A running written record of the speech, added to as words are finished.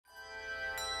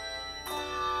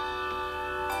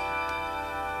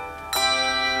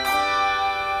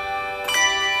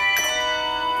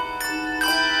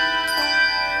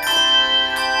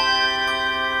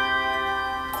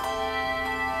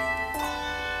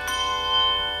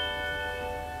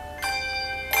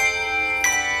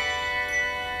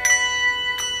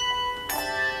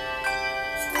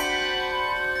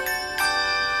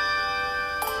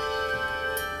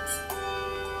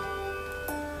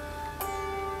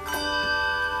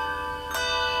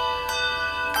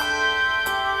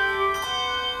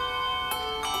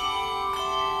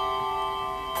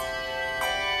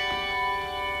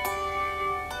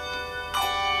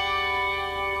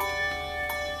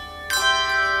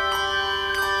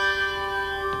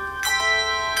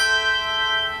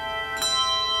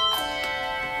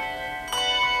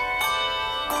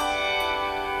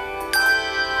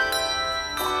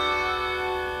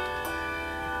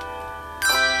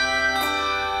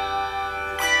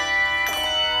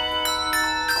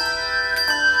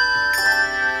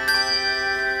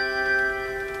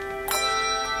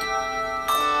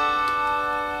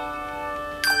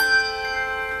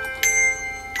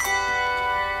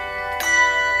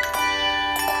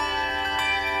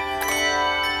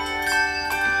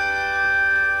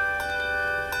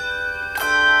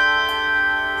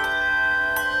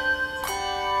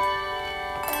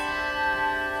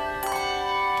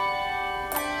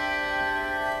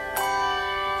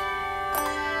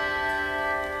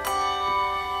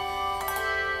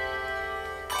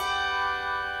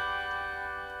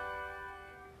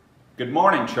Good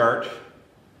morning, church.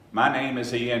 My name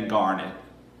is Ian Garnett,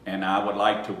 and I would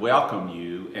like to welcome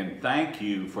you and thank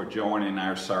you for joining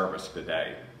our service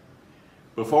today.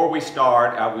 Before we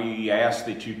start, we ask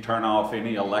that you turn off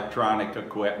any electronic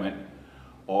equipment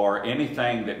or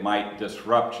anything that might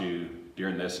disrupt you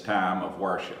during this time of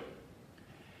worship.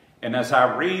 And as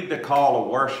I read the call of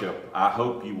worship, I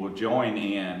hope you will join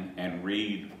in and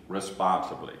read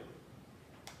responsibly.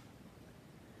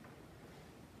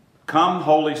 Come,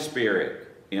 Holy Spirit,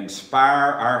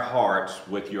 inspire our hearts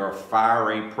with your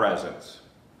fiery presence.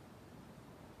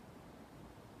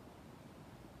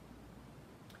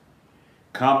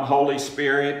 Come, Holy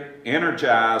Spirit,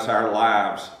 energize our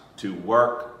lives to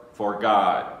work for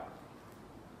God.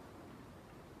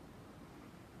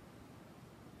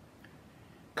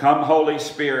 Come, Holy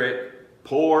Spirit,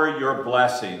 pour your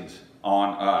blessings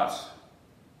on us.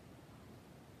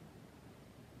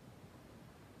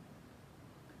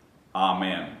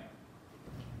 Amen.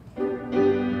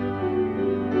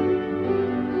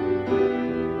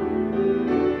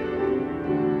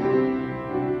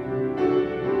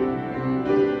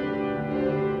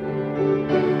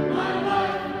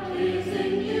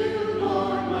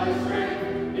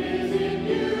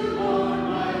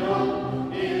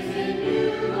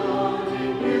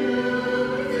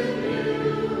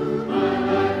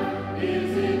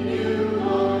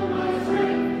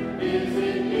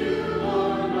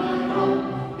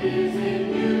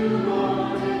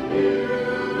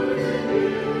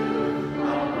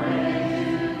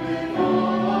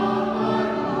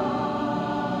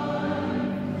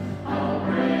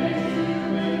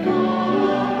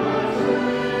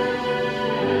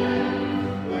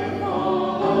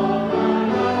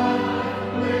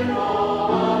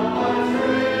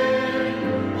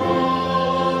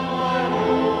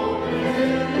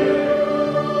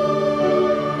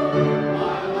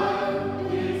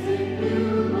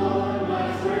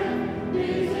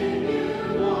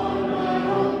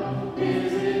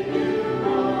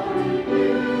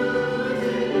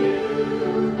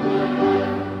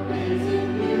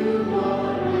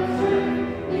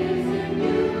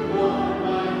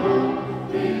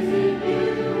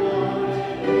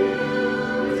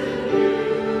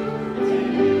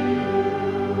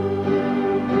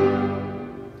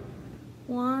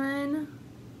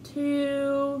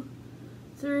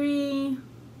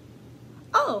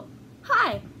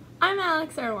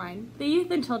 The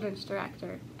Youth and Children's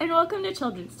Director, and welcome to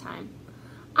Children's Time.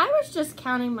 I was just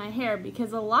counting my hair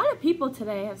because a lot of people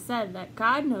today have said that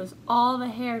God knows all the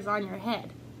hairs on your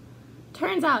head.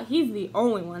 Turns out He's the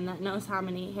only one that knows how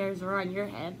many hairs are on your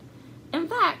head. In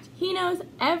fact, He knows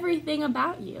everything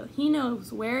about you. He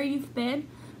knows where you've been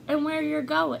and where you're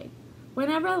going.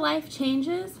 Whenever life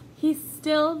changes, He's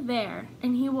still there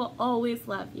and He will always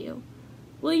love you.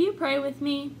 Will you pray with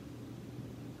me?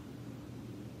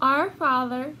 Our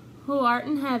Father, who art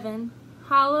in heaven,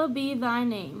 hallowed be thy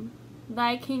name.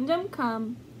 Thy kingdom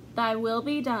come, thy will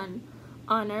be done,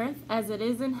 on earth as it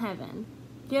is in heaven.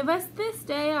 Give us this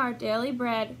day our daily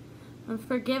bread, and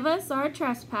forgive us our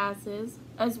trespasses,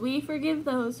 as we forgive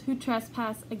those who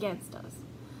trespass against us.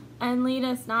 And lead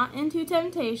us not into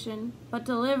temptation, but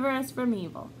deliver us from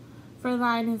evil. For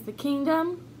thine is the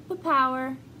kingdom, the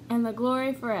power, and the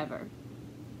glory forever.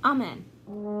 Amen.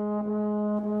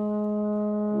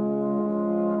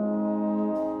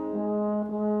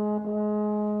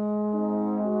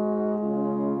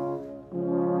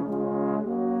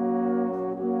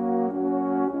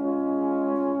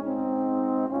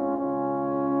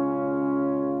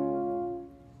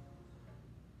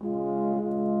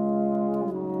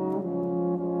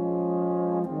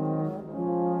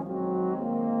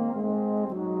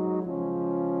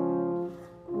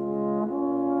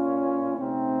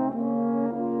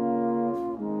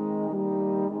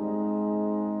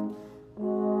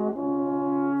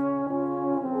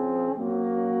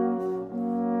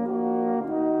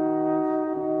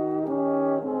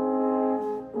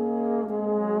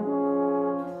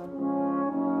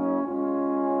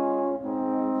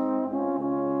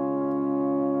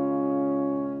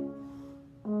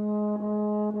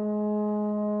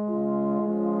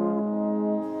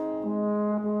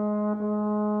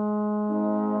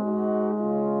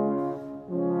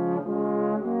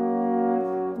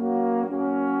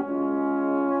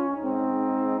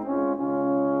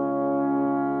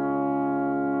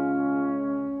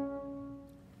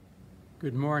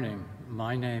 Good morning.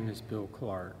 My name is Bill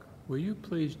Clark. Will you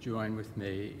please join with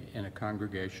me in a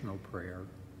congregational prayer?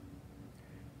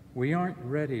 We aren't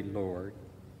ready, Lord.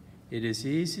 It is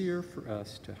easier for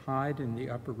us to hide in the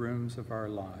upper rooms of our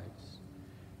lives,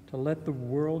 to let the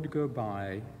world go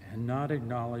by and not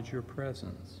acknowledge your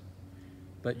presence.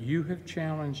 but you have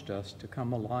challenged us to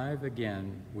come alive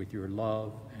again with your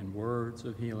love and words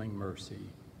of healing mercy.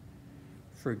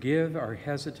 Forgive our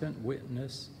hesitant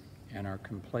witness and our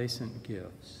complacent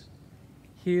gifts.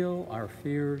 Heal our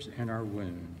fears and our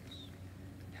wounds.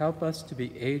 Help us to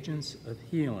be agents of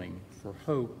healing for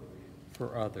hope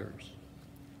for others.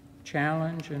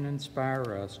 Challenge and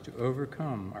inspire us to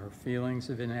overcome our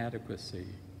feelings of inadequacy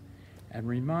and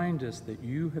remind us that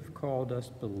you have called us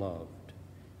beloved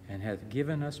and have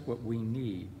given us what we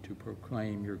need to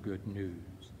proclaim your good news.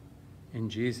 In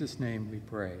Jesus' name we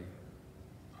pray.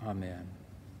 Amen.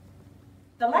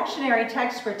 The lectionary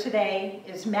text for today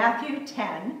is Matthew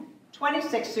 10,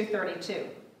 26 through 32.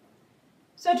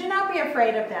 So do not be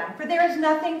afraid of them, for there is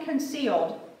nothing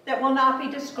concealed that will not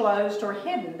be disclosed, or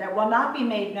hidden that will not be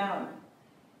made known.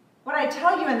 What I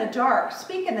tell you in the dark,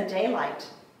 speak in the daylight.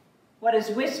 What is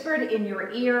whispered in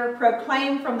your ear,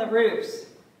 proclaim from the roofs.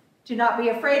 Do not be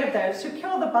afraid of those who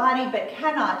kill the body but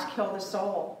cannot kill the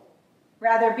soul.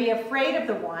 Rather be afraid of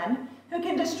the one who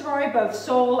can destroy both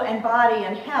soul and body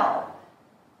in hell.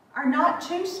 Are not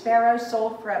 2 sparrows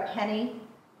sold for a penny?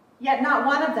 Yet not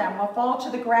one of them will fall to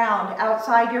the ground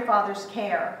outside your Father's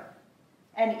care.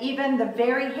 And even the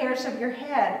very hairs of your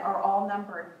head are all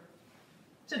numbered.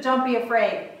 So don't be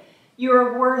afraid. You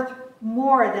are worth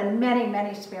more than many,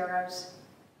 many sparrows.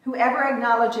 Whoever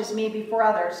acknowledges me before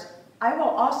others, I will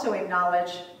also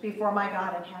acknowledge before my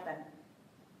God in heaven.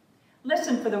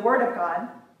 Listen for the word of God,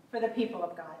 for the people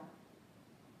of God.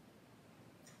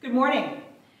 Good morning.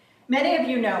 Many of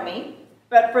you know me,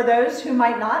 but for those who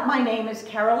might not, my name is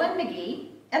Carolyn McGee,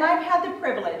 and I've had the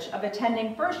privilege of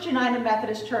attending First United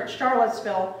Methodist Church,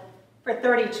 Charlottesville, for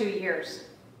 32 years.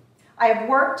 I have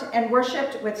worked and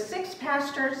worshiped with 6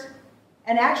 pastors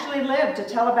and actually lived to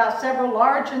tell about several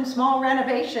large and small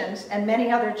renovations and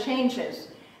many other changes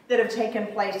that have taken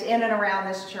place in and around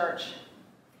this church.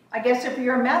 I guess if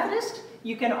you're a Methodist,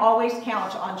 you can always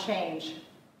count on change.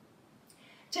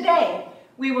 Today,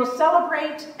 we will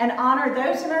celebrate and honor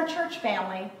those in our church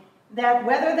family that,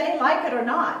 whether they like it or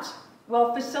not,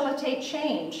 will facilitate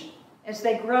change as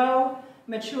they grow,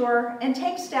 mature, and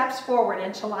take steps forward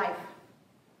into life.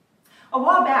 A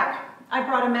while back, I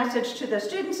brought a message to the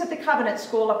students at the Covenant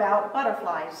School about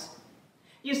butterflies.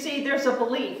 You see, there's a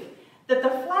belief that the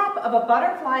flap of a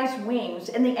butterfly's wings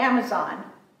in the Amazon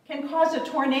can cause a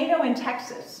tornado in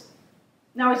Texas.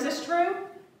 Now, is this true?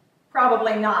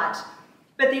 Probably not.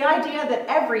 But the idea that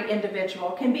every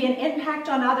individual can be an impact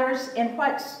on others in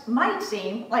what might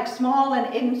seem like small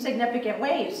and insignificant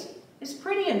ways is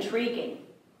pretty intriguing.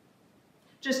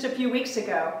 Just a few weeks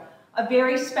ago, a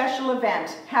very special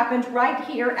event happened right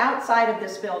here outside of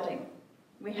this building.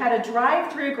 We had a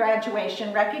drive-through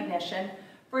graduation recognition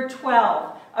for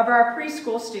 12 of our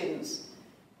preschool students.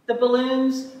 The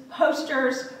balloons,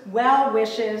 posters, well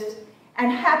wishes,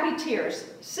 and happy tears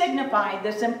signified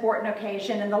this important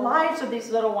occasion in the lives of these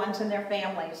little ones and their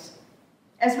families.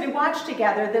 As we watched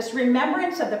together this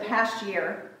remembrance of the past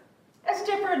year, as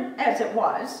different as it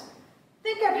was,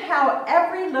 think of how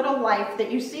every little life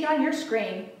that you see on your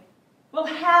screen will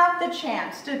have the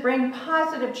chance to bring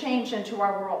positive change into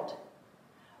our world.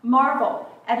 Marvel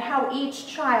at how each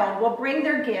child will bring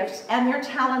their gifts and their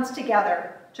talents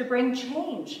together to bring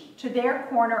change to their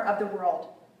corner of the world.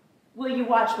 Will you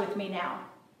watch with me now?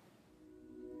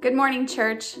 Good morning,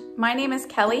 church. My name is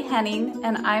Kelly Henning,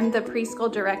 and I'm the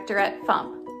preschool director at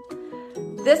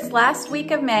FUMP. This last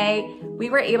week of May, we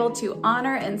were able to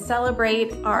honor and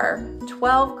celebrate our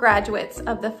 12 graduates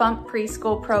of the FUMP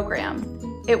preschool program.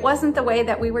 It wasn't the way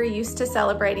that we were used to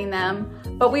celebrating them,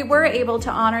 but we were able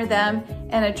to honor them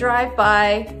in a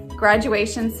drive-by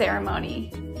graduation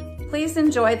ceremony. Please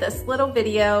enjoy this little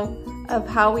video of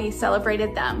how we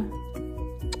celebrated them.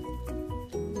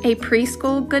 A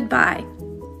preschool goodbye.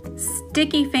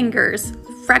 Sticky fingers,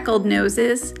 freckled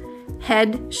noses,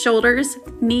 head, shoulders,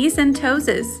 knees and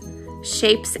toeses,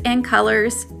 shapes and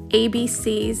colors,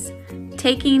 ABCs,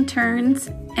 taking turns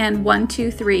and 1, 2,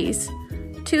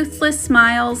 3s, toothless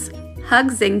smiles,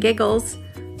 hugs and giggles,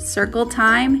 circle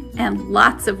time and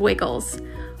lots of wiggles,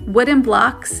 wooden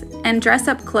blocks and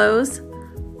dress-up clothes,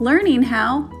 learning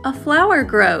how a flower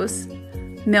grows,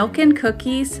 milk and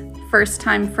cookies,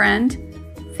 first-time friend,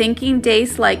 thinking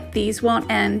days like these won't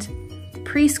end,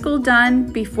 preschool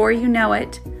done before you know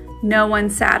it, no one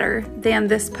sadder than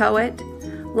this poet.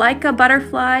 Like a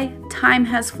butterfly, time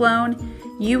has flown,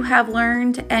 you have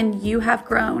learned and you have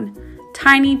grown.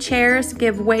 Tiny chairs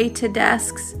give way to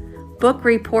desks, book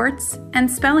reports, and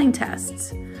spelling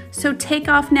tests. So take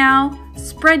off now,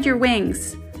 spread your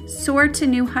wings, soar to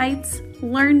new heights,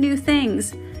 learn new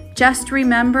things. Just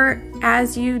remember,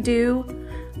 as you do,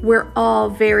 We're all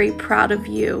very proud of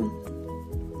you.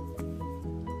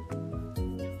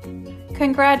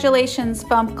 Congratulations,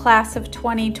 FUMP Class of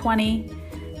 2020.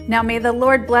 Now may the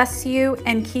Lord bless you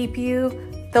and keep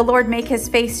you. The Lord make his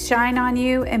face shine on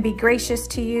you and be gracious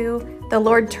to you. The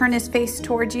Lord turn his face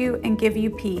toward you and give you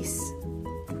peace.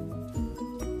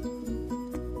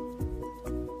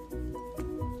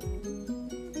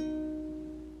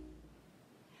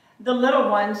 The little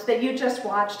ones that you just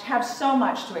watched have so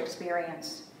much to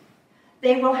experience.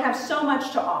 They will have so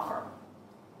much to offer.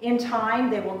 In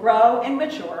time, they will grow and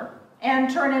mature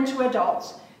and turn into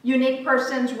adults, unique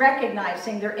persons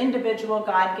recognizing their individual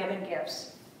God-given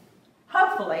gifts.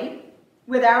 Hopefully,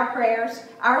 with our prayers,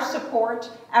 our support,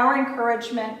 our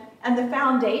encouragement, and the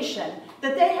foundation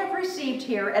that they have received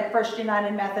here at First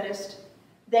United Methodist,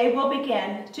 they will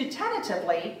begin to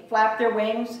tentatively flap their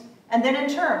wings and then in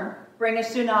turn bring a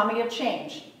tsunami of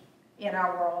change in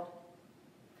our world.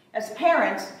 As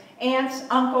parents, aunts,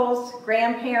 uncles,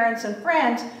 grandparents, and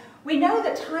friends, we know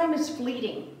that time is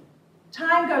fleeting.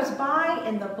 Time goes by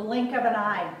in the blink of an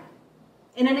eye.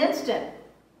 In an instant,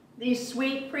 these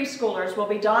sweet preschoolers will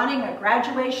be donning a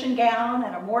graduation gown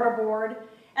and a mortarboard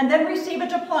and then receive a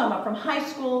diploma from high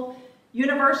school,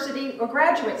 university, or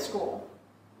graduate school.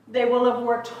 They will have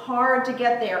worked hard to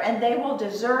get there, and they will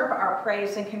deserve our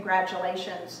praise and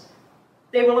congratulations.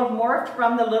 They will have morphed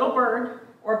from the little bird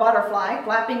or butterfly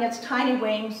flapping its tiny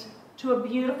wings to a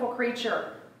beautiful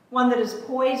creature, one that is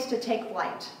poised to take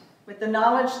flight, with the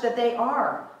knowledge that they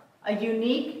are a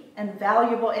unique and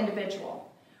valuable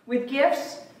individual, with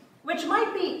gifts which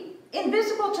might be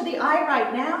invisible to the eye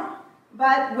right now,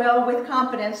 but will, with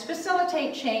confidence,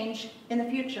 facilitate change in the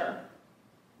future.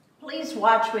 Please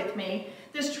watch with me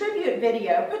this tribute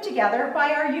video put together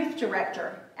by our youth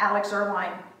director, Alex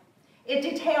Irvine. It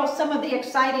details some of the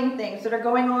exciting things that are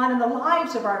going on in the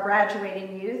lives of our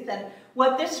graduating youth and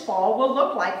what this fall will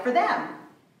look like for them.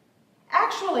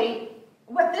 Actually,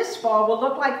 what this fall will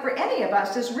look like for any of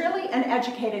us is really an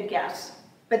educated guess,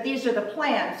 but these are the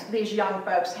plans these young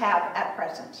folks have at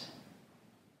present.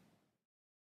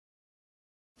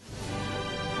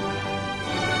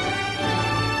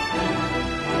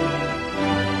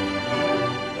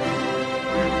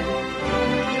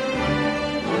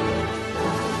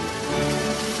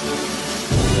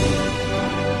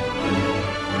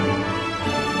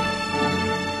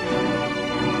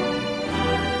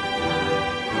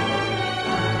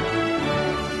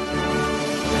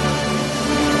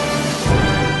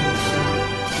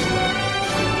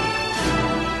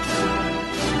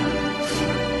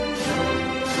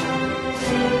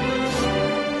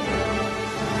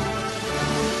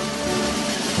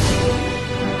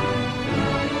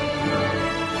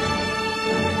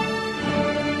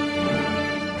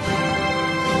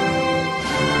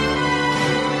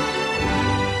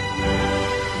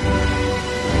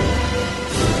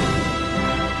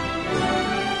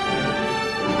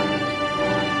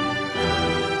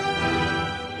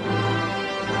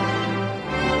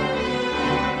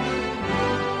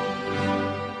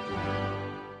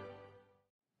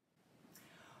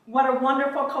 What a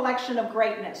wonderful collection of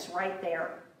greatness right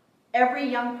there. Every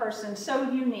young person so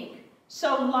unique,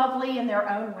 so lovely in their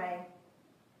own way.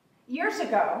 Years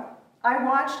ago, I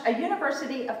watched a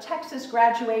University of Texas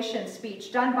graduation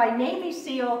speech done by Navy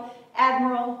SEAL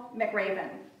Admiral McRaven.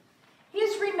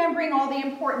 He's remembering all the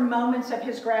important moments of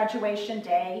his graduation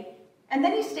day, and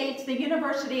then he states the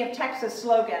University of Texas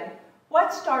slogan,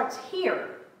 "What starts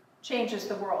here changes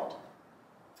the world."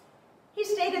 He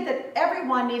stated that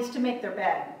everyone needs to make their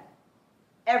bed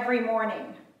every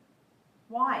morning.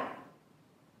 Why?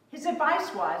 His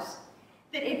advice was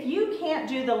that if you can't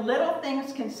do the little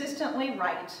things consistently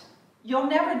right, you'll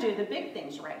never do the big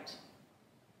things right.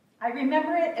 I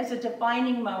remember it as a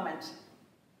defining moment.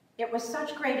 It was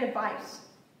such great advice.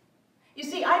 You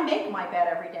see, I make my bed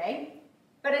every day,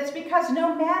 but it's because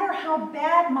no matter how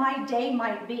bad my day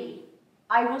might be,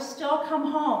 I will still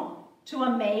come home to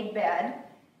a made bed,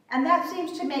 and that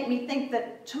seems to make me think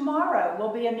that tomorrow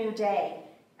will be a new day,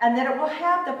 and that it will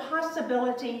have the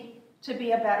possibility to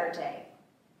be a better day.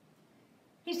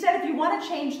 He said, if you want to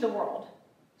change the world,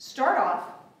 start off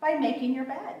by making your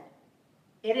bed.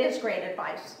 It is great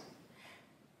advice.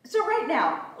 So right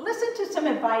now, listen to some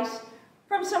advice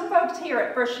from some folks here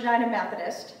at First United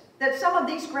Methodist that some of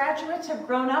these graduates have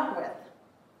grown up with,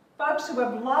 folks who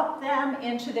have loved them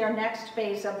into their next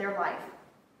phase of their life.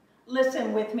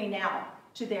 Listen with me now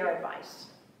to their advice.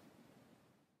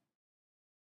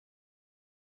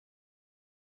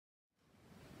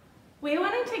 We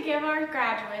wanted to give our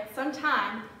graduates some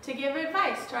time to give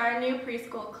advice to our new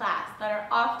preschool class that are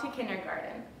off to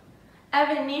kindergarten.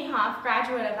 Evan Niehoff,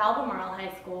 graduate of Albemarle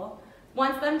High School,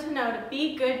 wants them to know to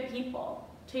be good people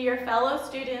to your fellow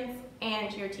students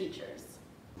and your teachers.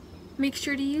 Make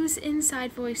sure to use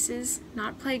inside voices,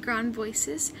 not playground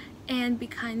voices, and be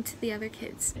kind to the other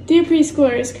kids. Dear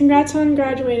preschoolers, congrats on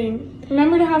graduating.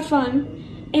 Remember to have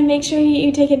fun, and make sure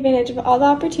you take advantage of all the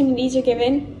opportunities you're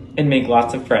given. And make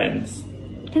lots of friends.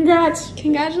 Congrats!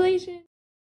 Congratulations!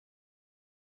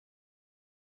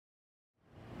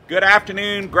 Good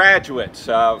afternoon, graduates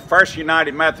of First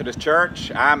United Methodist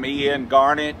Church. I'm Ian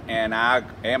Garnett, and I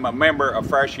am a member of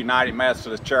First United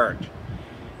Methodist Church.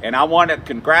 And I want to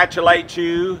congratulate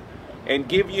you and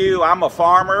give you, I'm a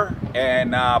farmer,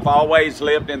 and I've always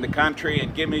lived in the country,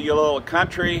 and give me a little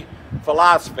country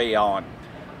philosophy on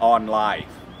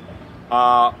life.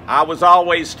 I was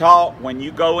always taught when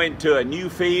you go into a new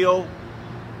field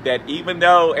that even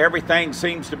though everything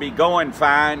seems to be going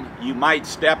fine, you might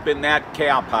step in that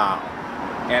cow pile.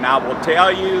 And I will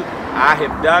tell you, I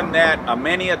have done that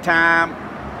many a time,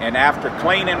 and after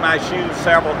cleaning my shoes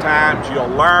several times,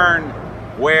 you'll learn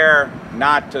where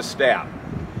not to step.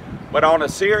 But on a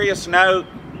serious note,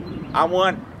 I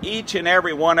want each and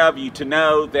every one of you to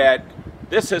know that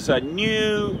this is a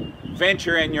new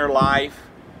venture in your life.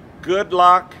 Good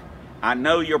luck. I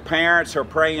know your parents are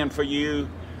praying for you.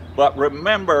 But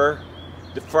remember,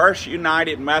 the First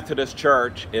United Methodist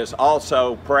Church is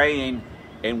also praying,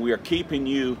 and we are keeping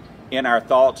you in our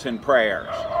thoughts and prayers.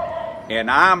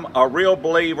 And I'm a real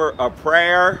believer of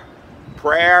prayer.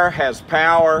 Prayer has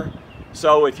power.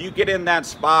 So if you get in that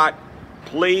spot,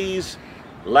 please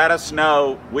let us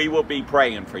know. We will be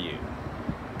praying for you.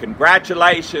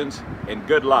 Congratulations and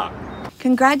good luck.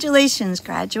 Congratulations,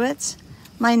 graduates.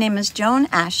 My name is Joan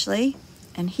Ashley,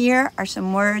 and here are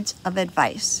some words of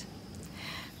advice.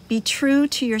 Be true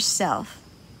to yourself,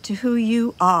 to who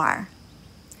you are,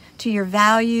 to your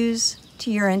values,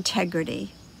 to your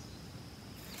integrity.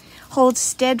 Hold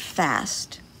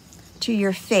steadfast to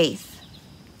your faith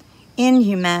in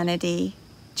humanity,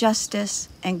 justice,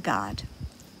 and God.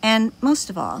 And most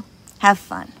of all, have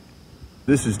fun.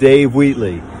 This is Dave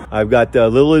Wheatley. I've got a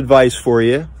little advice for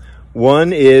you.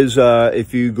 One is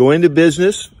if you go into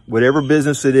business, whatever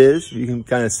business it is, you can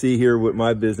kind of see here what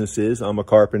my business is. I'm a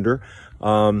carpenter.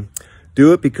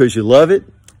 Do it because you love it,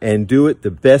 and do it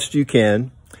the best you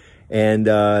can. And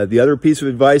the other piece of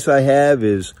advice I have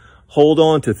is hold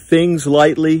on to things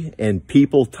lightly and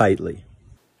people tightly.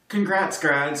 Congrats,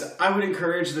 grads. I would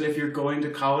encourage that if you're going to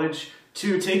college,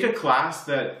 to take a class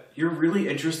that you're really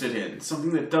interested in,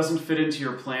 something that doesn't fit into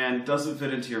your plan, doesn't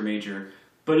fit into your major,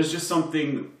 but is just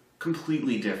something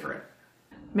completely different.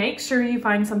 Make sure you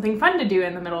find something fun to do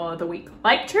in the middle of the week,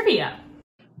 like trivia.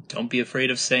 Don't be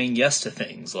afraid of saying yes to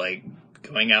things like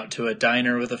going out to a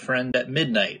diner with a friend at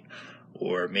midnight,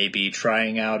 or maybe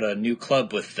trying out a new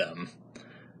club with them.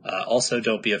 Also,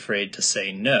 don't be afraid to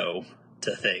say no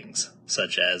to things,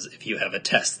 such as if you have a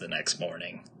test the next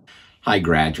morning. Hi,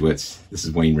 graduates. This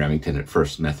is Wayne Remington at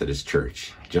First Methodist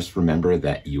Church. Just remember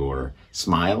that your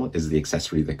smile is the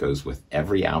accessory that goes with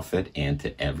every outfit and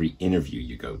to every interview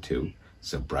you go to.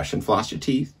 So brush and floss your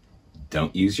teeth.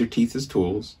 Don't use your teeth as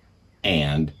tools.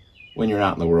 And when you're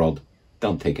out in the world,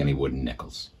 don't take any wooden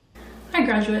nickels. Hi,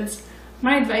 graduates.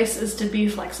 My advice is to be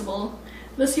flexible.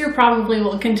 This year probably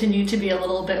will continue to be a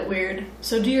little bit weird,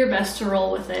 so do your best to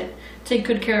roll with it. Take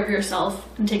good care of yourself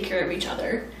and take care of each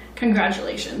other.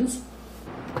 Congratulations.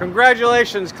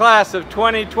 Congratulations, class of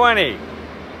 2020.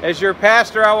 As your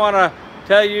pastor, I want to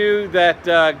tell you that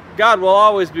God will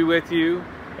always be with you,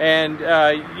 and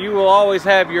you will always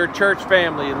have your church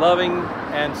family loving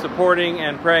and supporting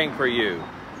and praying for you.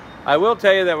 I will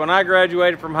tell you that when I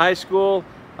graduated from high school,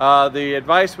 the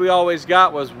advice we always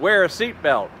got was wear a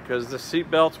seatbelt, because the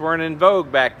seatbelts weren't in vogue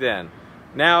back then.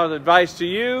 Now the advice to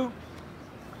you,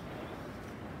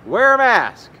 wear a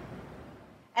mask.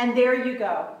 And there you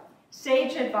go.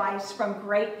 Sage advice from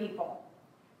great people.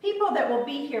 People that will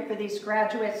be here for these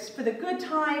graduates for the good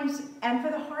times and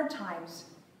for the hard times.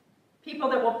 People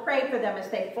that will pray for them as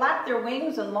they flap their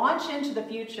wings and launch into the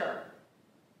future.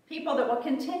 People that will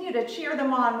continue to cheer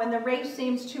them on when the race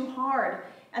seems too hard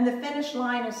and the finish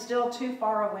line is still too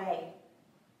far away.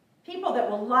 People that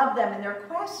will love them in their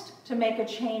quest to make a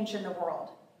change in the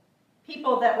world.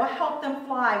 People that will help them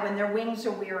fly when their wings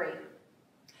are weary.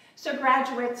 So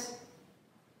graduates,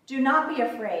 do not be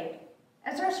afraid.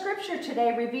 As our scripture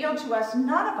today revealed to us,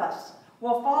 none of us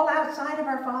will fall outside of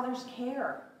our Father's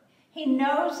care. He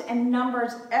knows and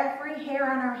numbers every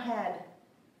hair on our head.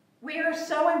 We are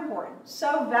so important,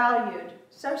 so valued,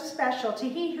 so special to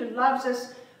He who loves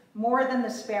us more than the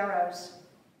sparrows.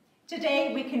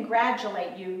 Today we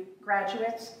congratulate you,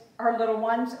 graduates, our little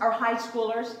ones, our high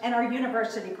schoolers, and our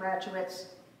university graduates.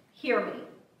 Hear me.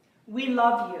 We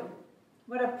love you.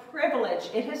 What a privilege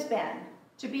it has been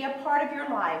to be a part of your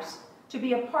lives, to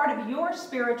be a part of your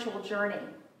spiritual journey,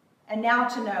 and now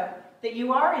to know that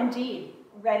you are indeed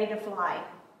ready to fly.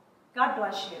 God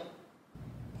bless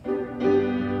you.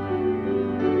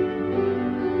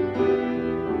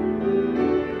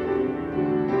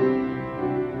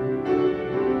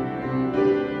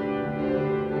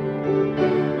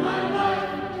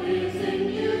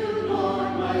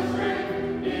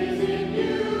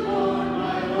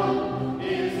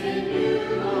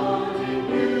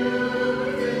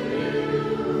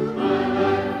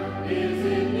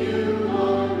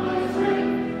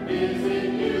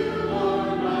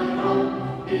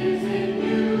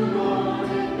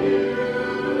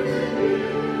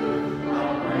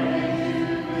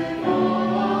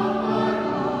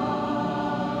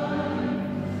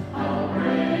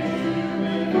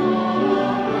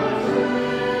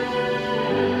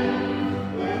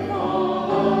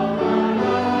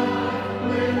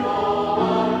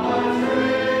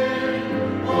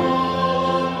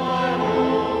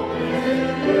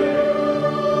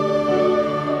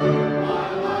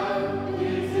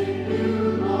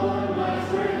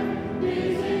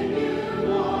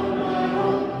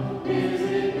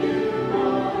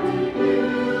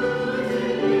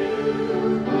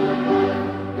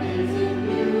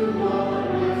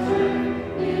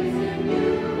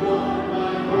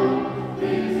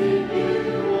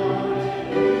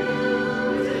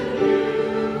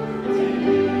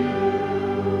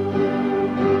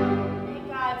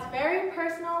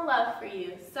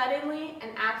 suddenly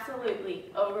and absolutely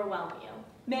overwhelm you.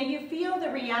 May you feel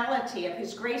the reality of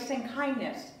his grace and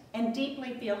kindness and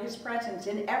deeply feel his presence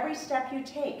in every step you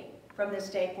take from this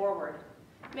day forward.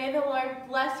 May the Lord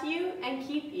bless you and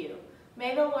keep you.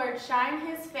 May the Lord shine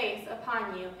his face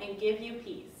upon you and give you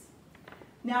peace.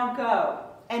 Now go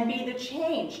and be the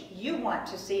change you want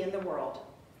to see in the world.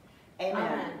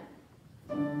 Amen.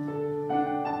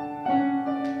 Amen.